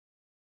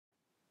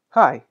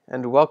Hi,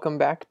 and welcome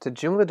back to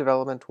Joomla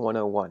Development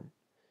 101.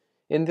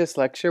 In this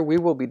lecture, we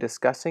will be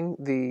discussing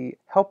the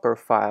helper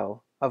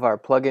file of our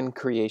plugin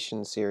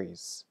creation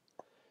series.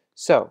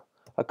 So,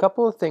 a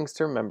couple of things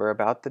to remember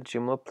about the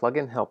Joomla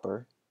plugin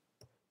helper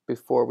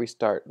before we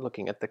start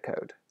looking at the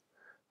code.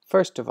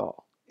 First of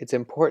all, it's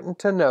important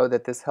to know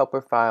that this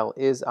helper file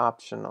is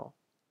optional.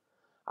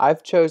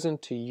 I've chosen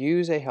to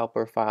use a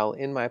helper file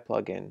in my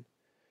plugin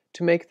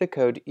to make the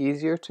code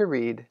easier to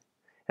read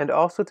and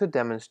also to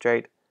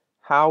demonstrate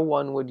how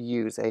one would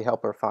use a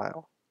helper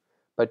file,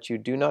 but you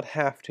do not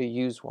have to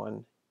use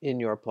one in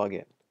your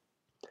plugin.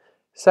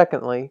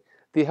 Secondly,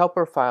 the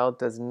helper file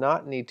does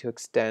not need to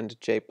extend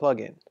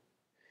JPlugin.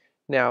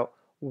 Now,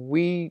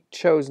 we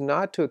chose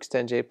not to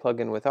extend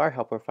JPlugin with our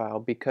helper file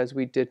because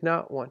we did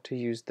not want to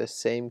use the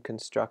same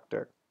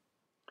constructor.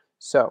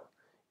 So,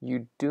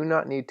 you do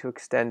not need to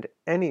extend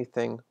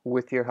anything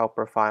with your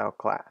helper file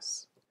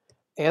class.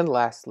 And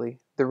lastly,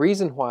 the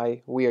reason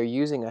why we are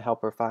using a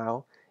helper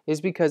file is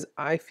because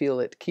I feel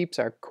it keeps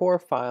our core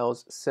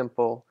files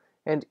simple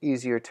and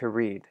easier to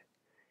read.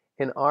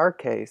 In our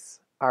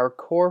case, our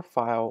core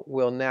file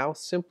will now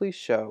simply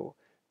show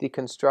the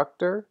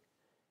constructor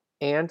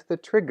and the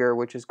trigger,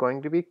 which is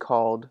going to be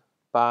called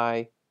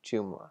by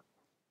Joomla.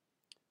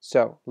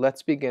 So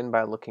let's begin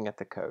by looking at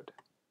the code.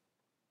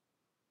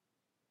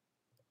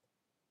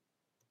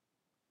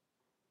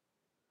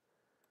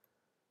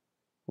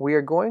 We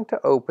are going to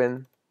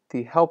open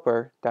the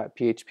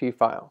helper.php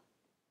file.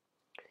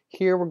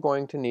 Here we're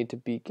going to need to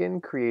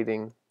begin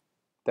creating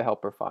the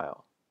helper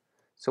file.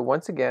 So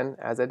once again,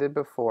 as I did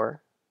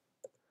before,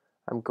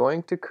 I'm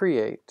going to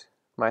create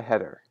my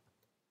header.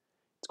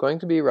 It's going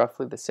to be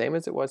roughly the same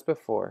as it was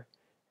before,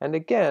 and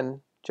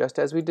again, just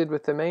as we did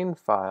with the main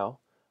file,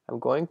 I'm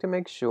going to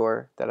make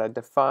sure that I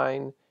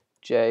define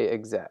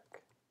jexec.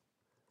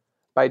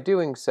 By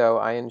doing so,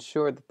 I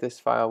ensure that this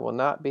file will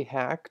not be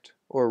hacked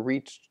or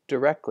reached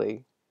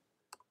directly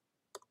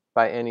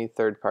by any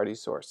third-party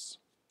source.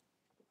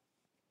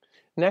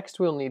 Next,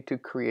 we'll need to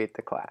create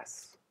the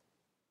class.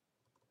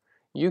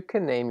 You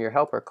can name your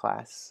helper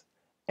class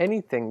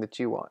anything that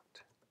you want.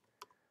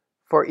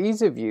 For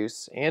ease of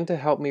use and to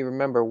help me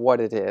remember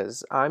what it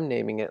is, I'm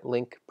naming it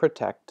link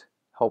protect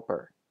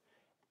helper.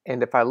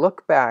 And if I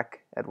look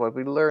back at what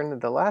we learned in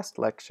the last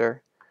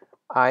lecture,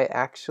 I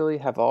actually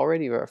have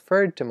already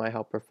referred to my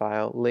helper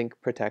file link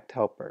protect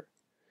helper.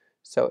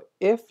 So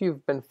if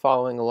you've been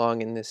following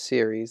along in this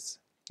series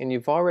and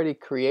you've already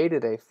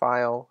created a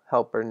file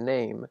helper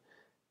name,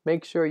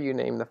 make sure you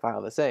name the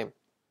file the same.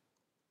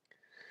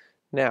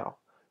 Now,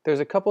 there's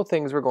a couple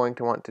things we're going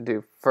to want to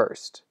do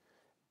first.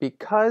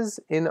 Because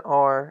in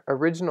our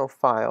original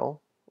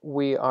file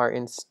we are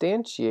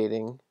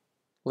instantiating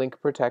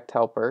link protect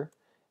helper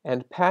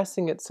and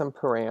passing it some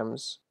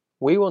params,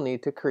 we will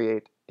need to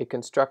create a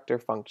constructor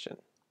function.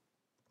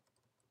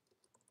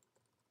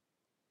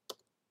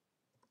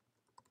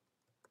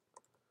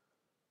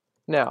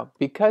 Now,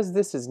 because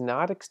this is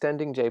not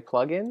extending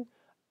JPlugin,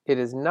 it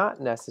is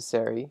not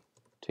necessary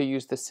to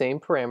use the same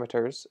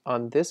parameters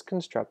on this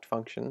construct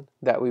function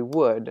that we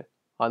would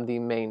on the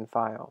main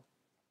file.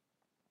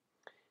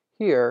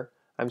 Here,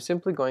 I'm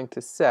simply going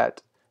to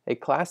set a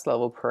class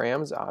level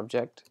params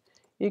object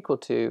equal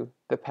to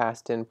the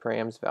passed in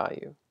params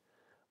value.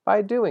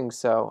 By doing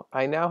so,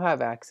 I now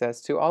have access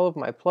to all of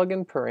my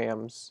plugin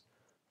params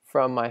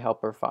from my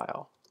helper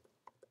file.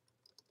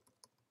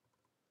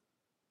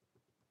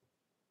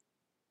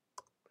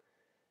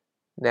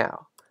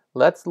 Now,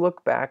 let's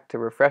look back to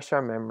refresh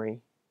our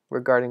memory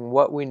regarding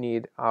what we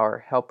need our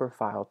helper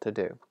file to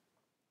do.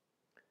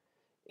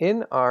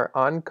 In our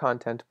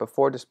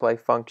onContentBeforeDisplay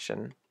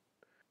function,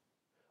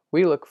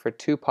 we look for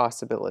two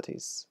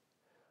possibilities.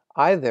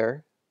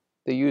 Either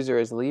the user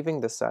is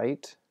leaving the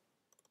site,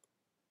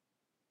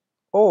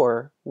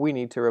 or we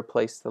need to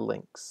replace the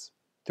links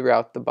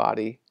throughout the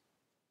body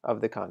of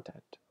the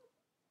content.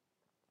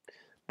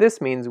 This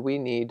means we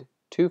need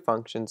two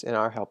functions in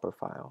our helper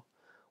file.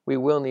 We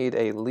will need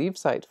a leave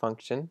site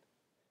function,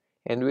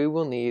 and we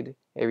will need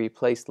a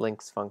replace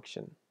links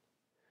function.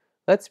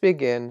 Let's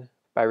begin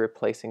by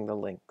replacing the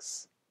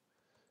links.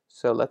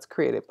 So let's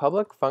create a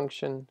public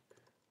function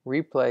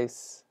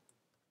replace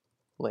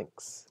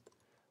links.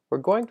 We're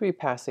going to be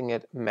passing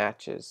it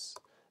matches.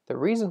 The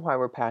reason why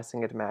we're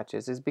passing it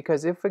matches is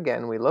because if,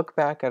 again, we look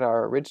back at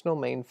our original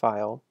main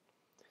file,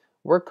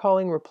 we're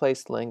calling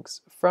replace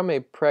links from a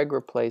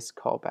preg_replace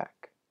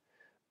callback.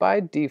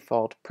 By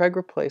default,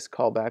 preg_replace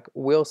callback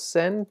will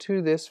send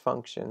to this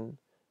function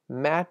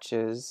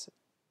matches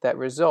that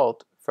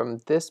result from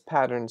this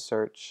pattern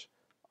search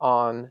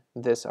on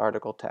this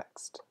article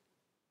text.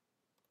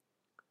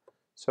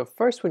 So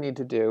first we need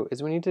to do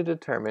is we need to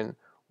determine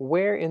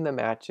where in the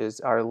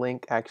matches our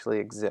link actually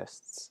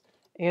exists.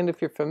 And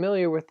if you're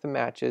familiar with the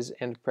matches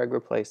and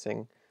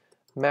preg_replacing,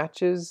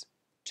 matches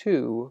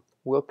 2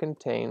 will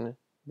contain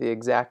the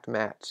exact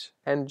match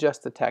and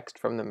just the text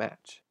from the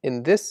match.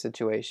 In this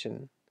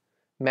situation,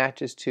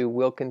 matches 2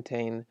 will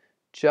contain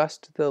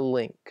just the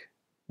link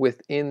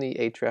within the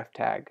href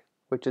tag,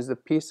 which is the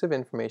piece of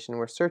information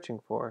we're searching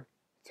for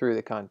through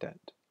the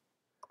content.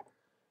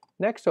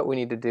 Next, what we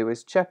need to do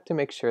is check to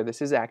make sure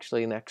this is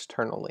actually an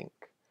external link.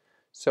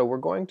 So we're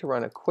going to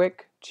run a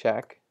quick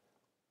check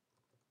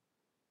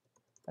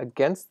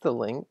against the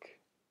link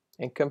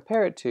and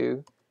compare it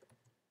to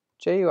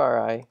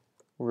JURI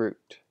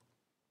root.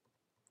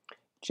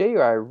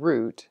 JURI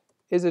root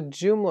is a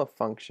Joomla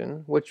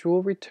function which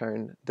will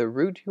return the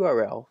root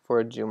URL for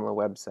a Joomla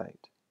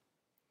website.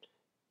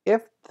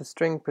 If the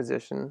string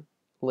position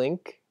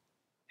link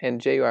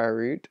and JURI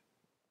root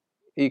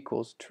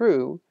equals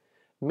true,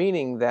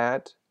 meaning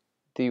that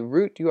the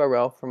root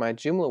URL for my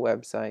Joomla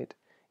website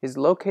is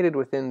located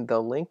within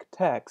the link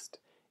text,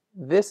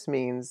 this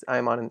means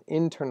I'm on an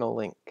internal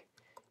link.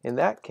 In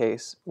that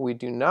case, we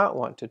do not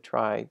want to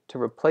try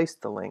to replace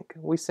the link.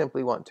 We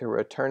simply want to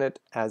return it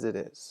as it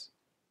is.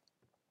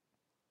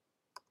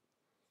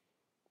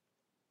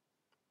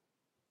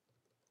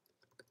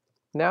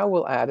 Now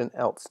we'll add an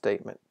else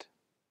statement.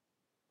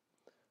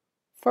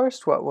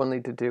 First, what we'll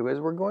need to do is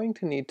we're going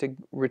to need to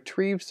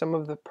retrieve some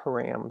of the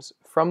params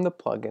from the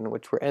plugin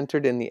which were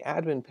entered in the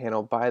admin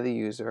panel by the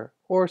user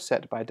or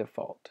set by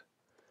default.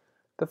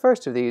 The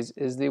first of these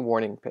is the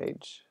warning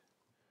page.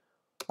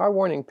 Our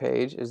warning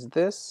page is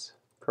this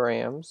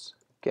params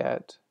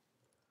get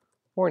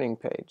warning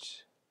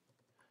page.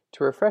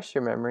 To refresh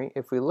your memory,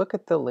 if we look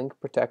at the link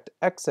protect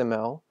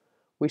XML,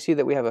 we see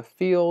that we have a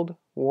field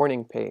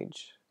warning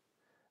page.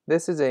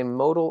 This is a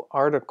modal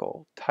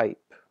article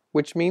type,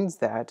 which means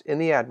that in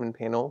the admin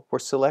panel, we're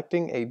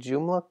selecting a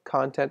Joomla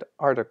content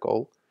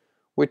article,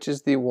 which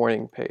is the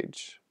warning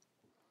page.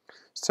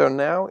 So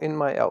now in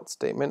my else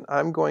statement,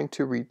 I'm going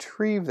to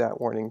retrieve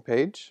that warning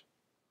page.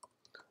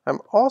 I'm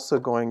also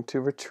going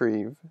to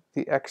retrieve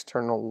the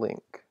external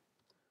link.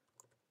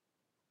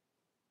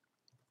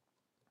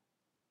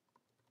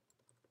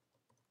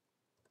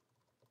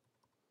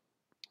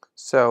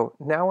 So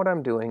now what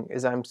I'm doing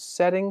is I'm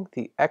setting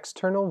the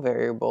external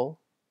variable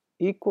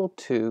equal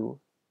to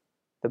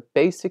the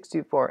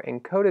base64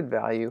 encoded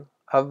value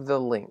of the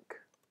link.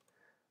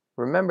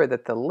 Remember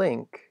that the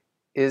link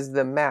is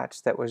the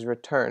match that was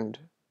returned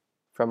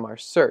from our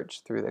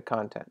search through the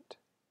content.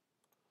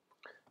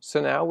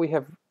 So now we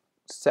have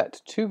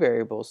set two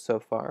variables so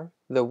far,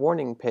 the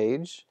warning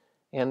page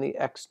and the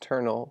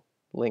external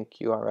link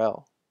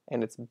URL,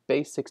 and it's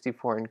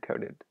base64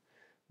 encoded.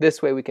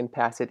 This way we can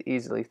pass it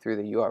easily through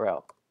the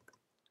URL.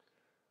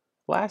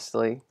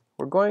 Lastly,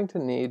 we're going to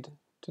need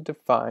to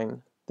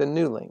define the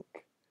new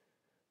link.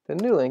 The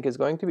new link is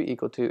going to be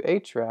equal to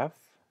href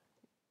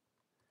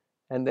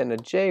and then a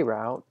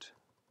jroute.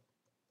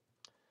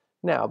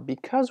 Now,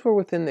 because we're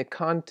within the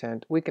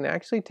content, we can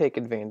actually take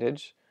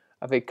advantage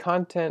of a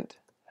content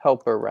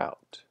helper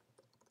route.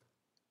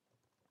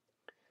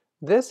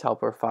 This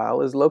helper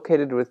file is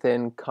located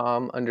within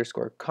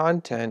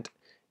com_content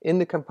in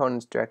the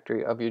components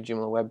directory of your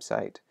Joomla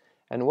website.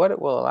 And what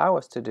it will allow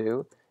us to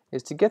do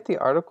is to get the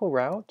article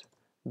route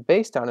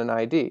based on an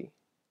ID.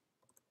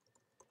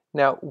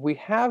 Now, we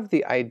have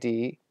the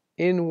ID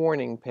in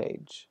warning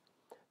page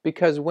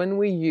because when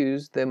we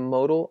use the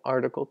modal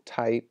article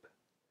type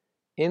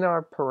in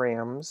our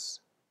params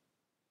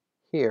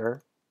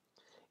here,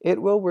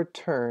 it will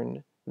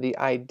return the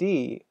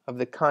ID of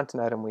the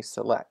content item we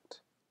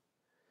select.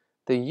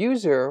 The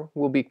user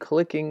will be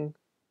clicking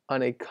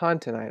on a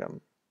content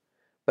item,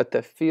 but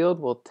the field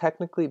will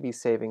technically be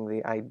saving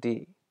the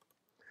ID.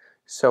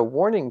 So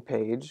warning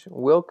page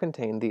will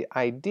contain the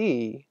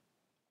ID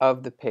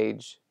of the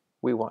page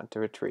we want to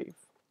retrieve.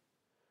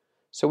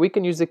 So we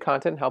can use the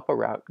content helper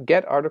route,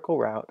 get article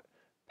route,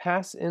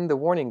 pass in the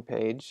warning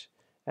page,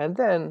 and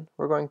then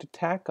we're going to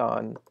tack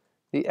on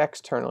the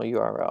external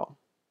URL.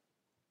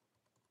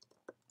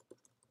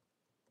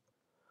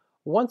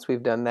 Once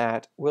we've done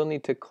that, we'll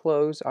need to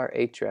close our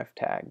href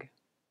tag.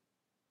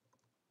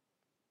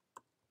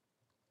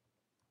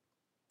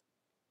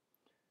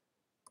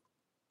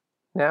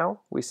 Now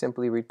we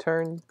simply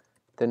return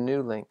the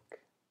new link.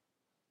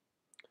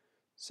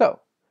 So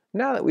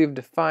now that we've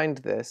defined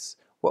this,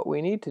 what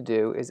we need to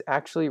do is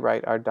actually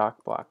write our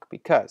doc block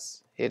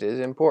because it is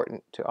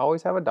important to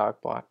always have a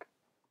doc block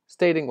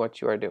stating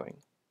what you are doing.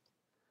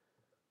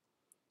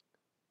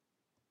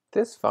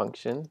 This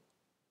function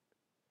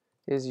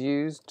is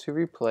used to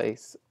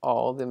replace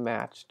all the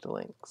matched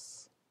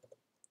links.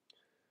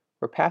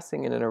 We're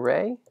passing in an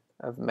array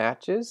of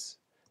matches.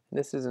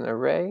 This is an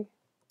array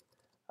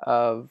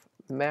of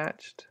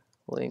matched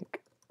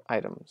link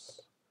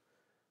items.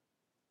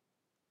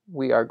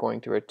 We are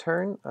going to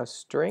return a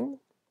string,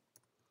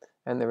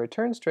 and the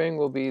return string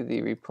will be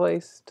the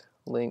replaced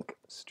link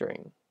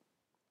string.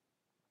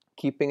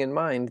 Keeping in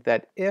mind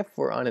that if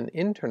we're on an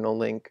internal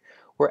link,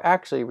 we're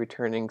actually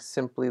returning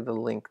simply the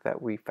link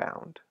that we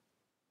found.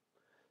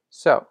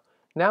 So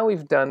now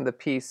we've done the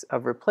piece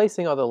of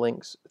replacing all the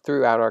links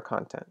throughout our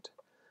content.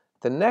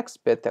 The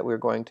next bit that we're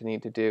going to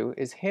need to do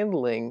is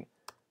handling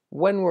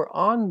when we're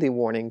on the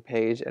warning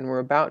page and we're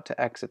about to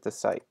exit the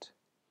site.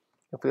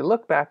 If we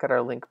look back at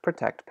our link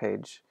protect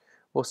page,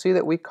 we'll see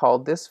that we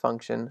called this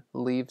function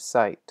leave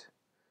site.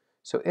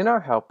 So in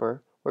our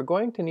helper, we're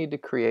going to need to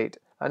create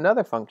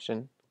another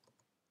function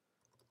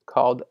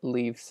called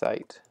leave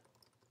site.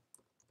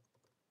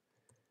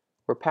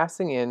 We're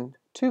passing in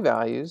two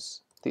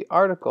values, the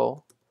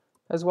article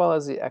as well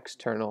as the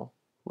external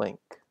link.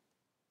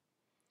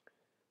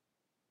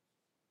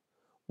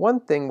 One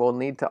thing we'll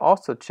need to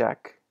also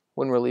check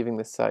when we're leaving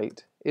the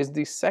site is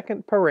the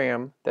second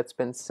param that's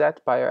been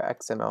set by our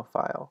XML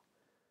file,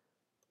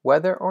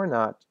 whether or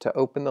not to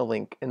open the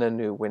link in a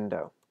new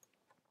window.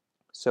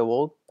 So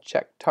we'll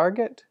check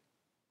target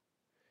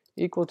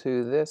equal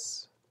to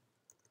this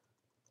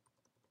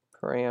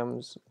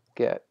params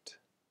get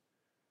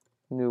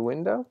new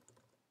window,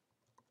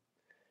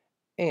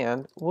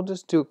 and we'll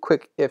just do a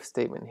quick if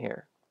statement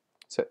here.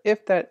 So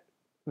if that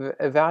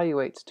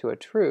evaluates to a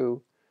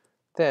true,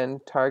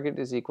 then target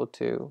is equal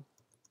to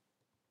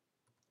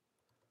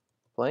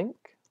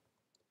blank,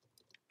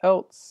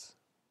 else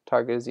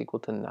target is equal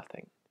to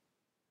nothing.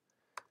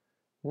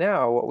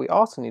 Now what we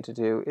also need to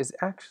do is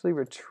actually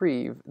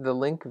retrieve the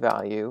link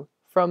value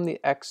from the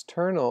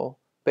external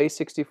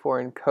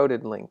base64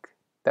 encoded link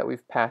that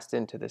we've passed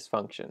into this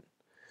function.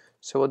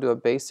 So we'll do a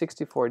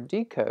base64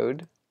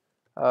 decode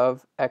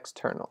of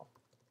external.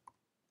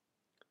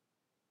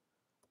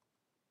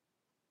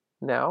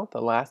 Now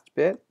the last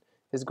bit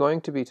is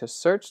going to be to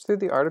search through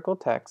the article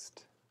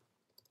text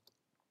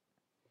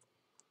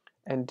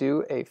and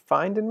do a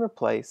find and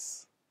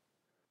replace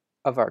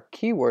of our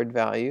keyword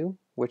value,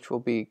 which will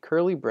be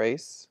curly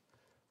brace,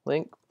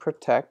 link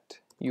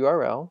protect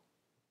URL,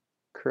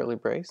 curly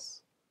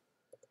brace,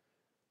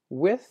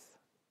 with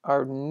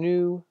our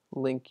new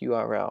link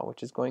URL,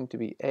 which is going to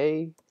be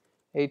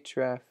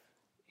href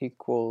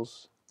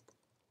equals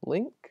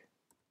link.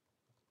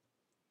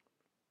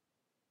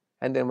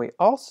 And then we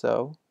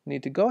also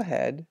need to go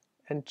ahead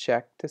and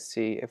check to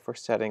see if we're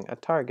setting a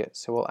target.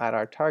 So we'll add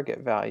our target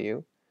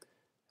value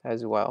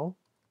as well.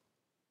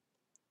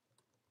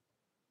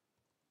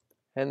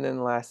 And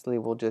then lastly,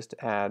 we'll just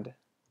add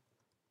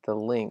the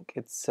link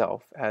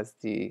itself as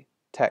the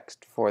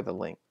text for the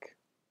link.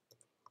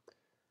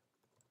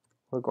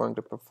 We're going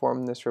to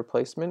perform this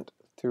replacement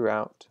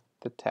throughout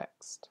the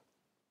text.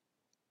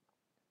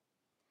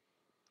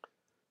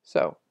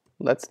 So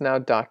let's now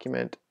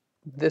document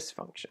this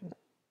function.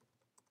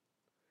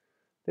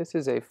 This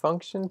is a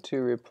function to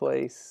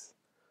replace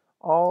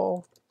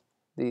all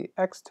the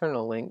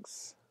external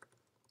links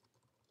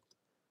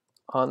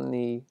on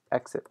the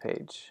exit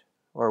page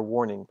or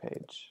warning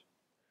page.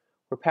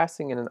 We're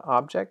passing in an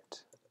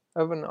object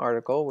of an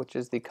article, which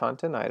is the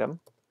content item.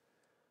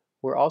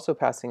 We're also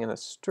passing in a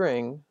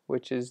string,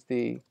 which is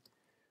the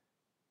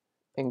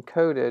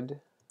encoded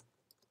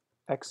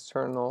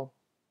external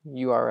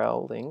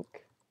URL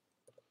link.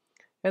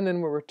 And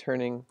then we're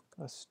returning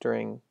a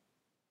string.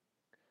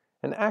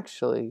 And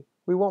actually,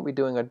 we won't be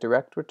doing a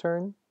direct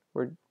return,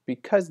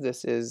 because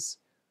this is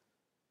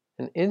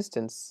an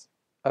instance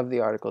of the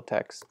article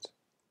text,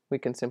 we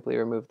can simply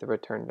remove the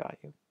return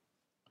value.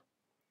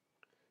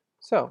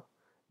 So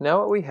now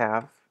what we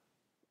have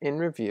in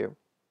review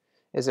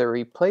is a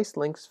replace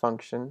links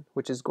function,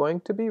 which is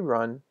going to be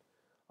run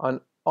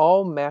on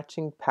all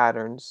matching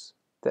patterns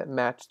that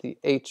match the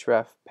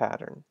href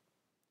pattern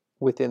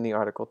within the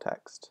article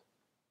text.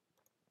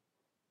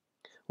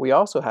 We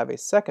also have a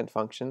second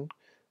function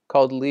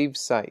called leave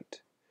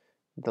site.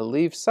 The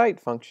leave site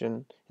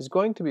function is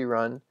going to be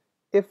run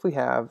if we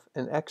have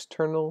an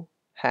external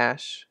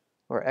hash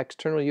or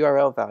external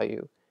URL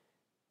value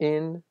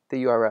in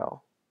the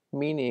URL,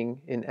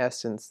 meaning in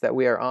essence that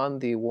we are on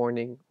the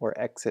warning or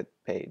exit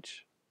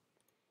page.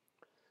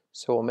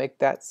 So we'll make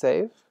that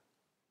save,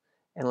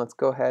 and let's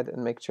go ahead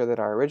and make sure that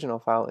our original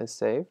file is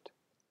saved.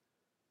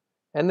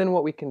 And then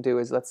what we can do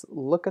is let's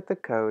look at the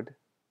code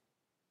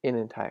in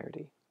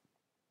entirety.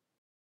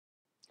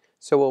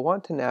 So we'll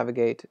want to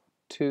navigate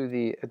to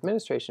the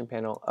administration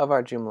panel of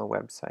our Joomla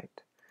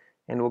website,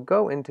 and we'll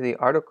go into the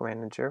article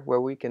manager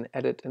where we can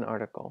edit an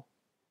article.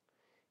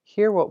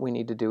 Here what we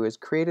need to do is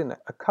create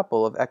a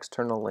couple of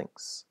external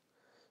links.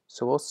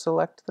 So we'll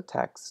select the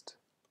text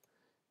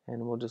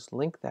and we'll just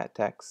link that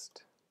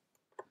text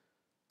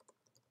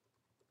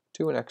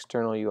to an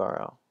external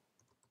URL.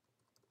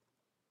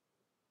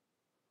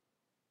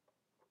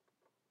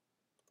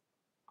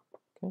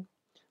 Okay.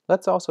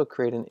 Let's also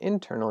create an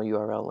internal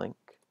URL link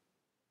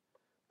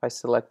by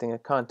selecting a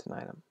content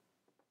item.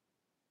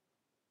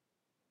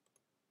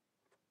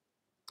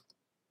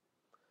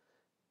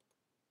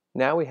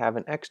 Now we have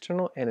an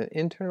external and an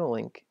internal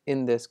link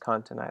in this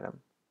content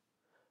item.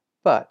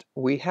 But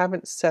we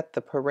haven't set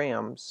the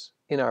params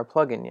in our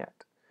plugin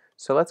yet.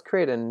 So let's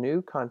create a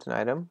new content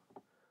item.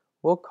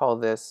 We'll call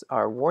this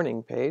our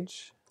warning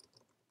page.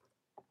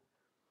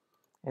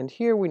 And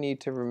here we need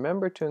to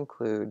remember to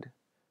include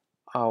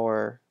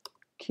our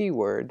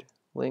keyword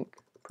link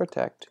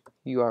protect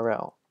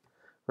URL.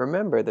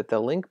 Remember that the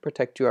link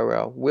protect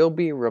URL will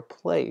be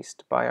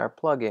replaced by our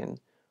plugin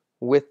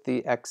with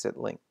the exit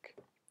link.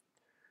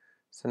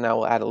 So now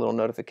we'll add a little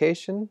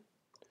notification.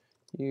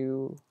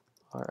 You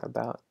are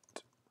about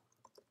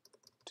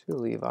to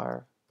leave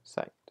our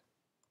site.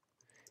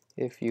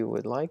 If you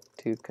would like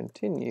to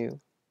continue,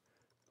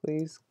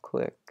 please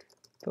click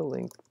the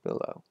link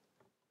below.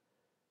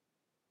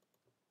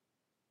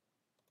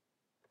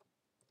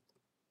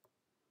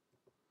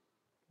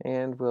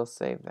 And we'll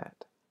save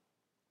that.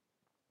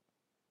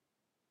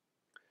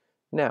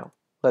 Now,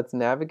 let's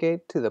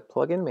navigate to the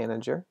plugin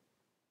manager.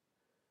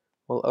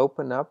 We'll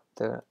open up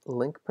the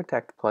Link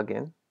Protect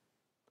plugin.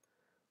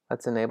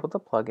 Let's enable the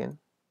plugin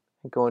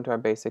and go into our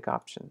basic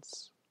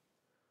options.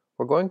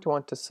 We're going to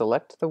want to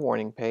select the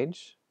warning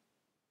page,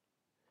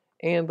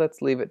 and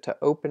let's leave it to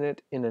open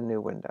it in a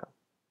new window.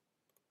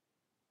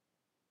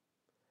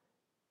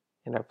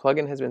 And our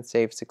plugin has been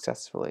saved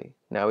successfully.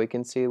 Now we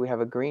can see we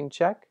have a green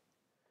check,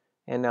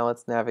 and now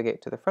let's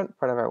navigate to the front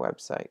part of our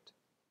website.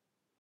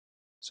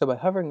 So by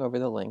hovering over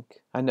the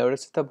link, I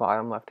notice at the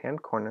bottom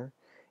left-hand corner,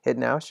 it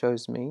now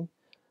shows me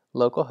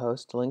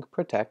localhost link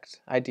protect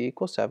ID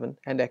equals 7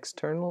 and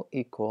external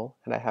equal,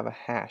 and I have a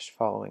hash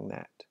following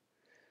that.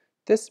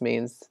 This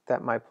means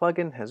that my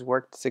plugin has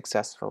worked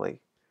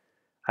successfully.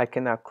 I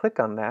can now click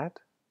on that,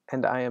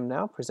 and I am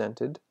now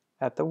presented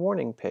at the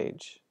warning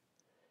page.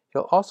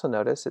 You'll also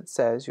notice it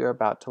says you're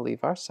about to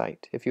leave our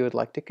site. If you would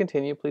like to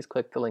continue, please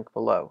click the link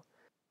below.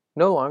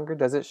 No longer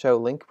does it show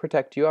link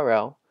protect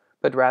URL,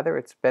 but rather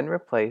it's been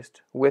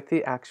replaced with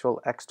the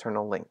actual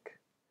external link.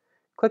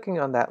 Clicking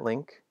on that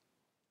link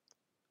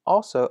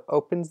also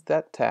opens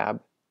that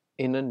tab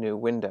in a new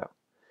window.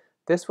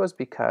 This was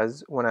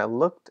because when I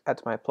looked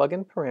at my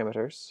plugin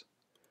parameters,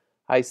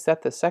 I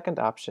set the second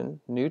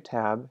option, New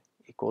Tab,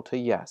 equal to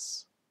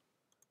Yes.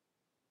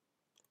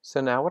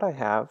 So now what I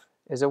have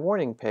is a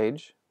warning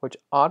page which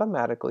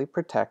automatically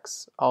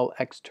protects all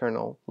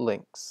external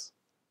links.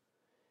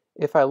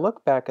 If I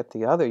look back at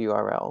the other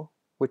URL,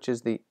 which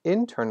is the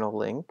internal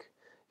link,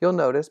 you'll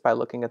notice by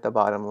looking at the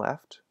bottom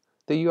left,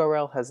 the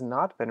URL has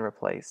not been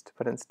replaced,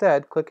 but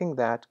instead clicking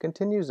that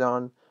continues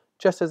on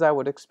just as I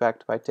would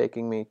expect by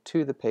taking me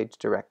to the page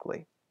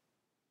directly.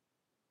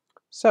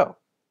 So,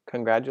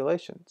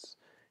 congratulations!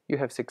 You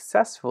have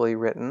successfully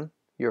written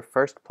your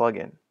first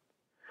plugin.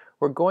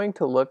 We're going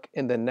to look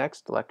in the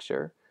next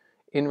lecture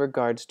in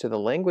regards to the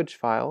language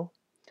file,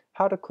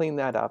 how to clean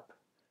that up,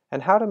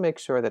 and how to make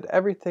sure that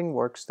everything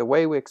works the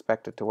way we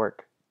expect it to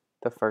work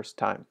the first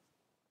time.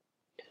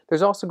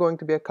 There's also going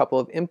to be a couple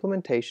of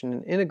implementation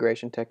and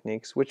integration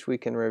techniques which we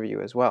can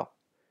review as well.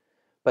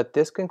 But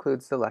this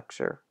concludes the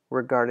lecture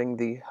regarding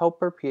the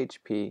helper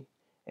PHP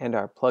and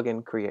our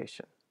plugin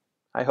creation.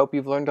 I hope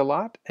you've learned a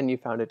lot and you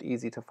found it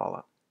easy to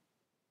follow.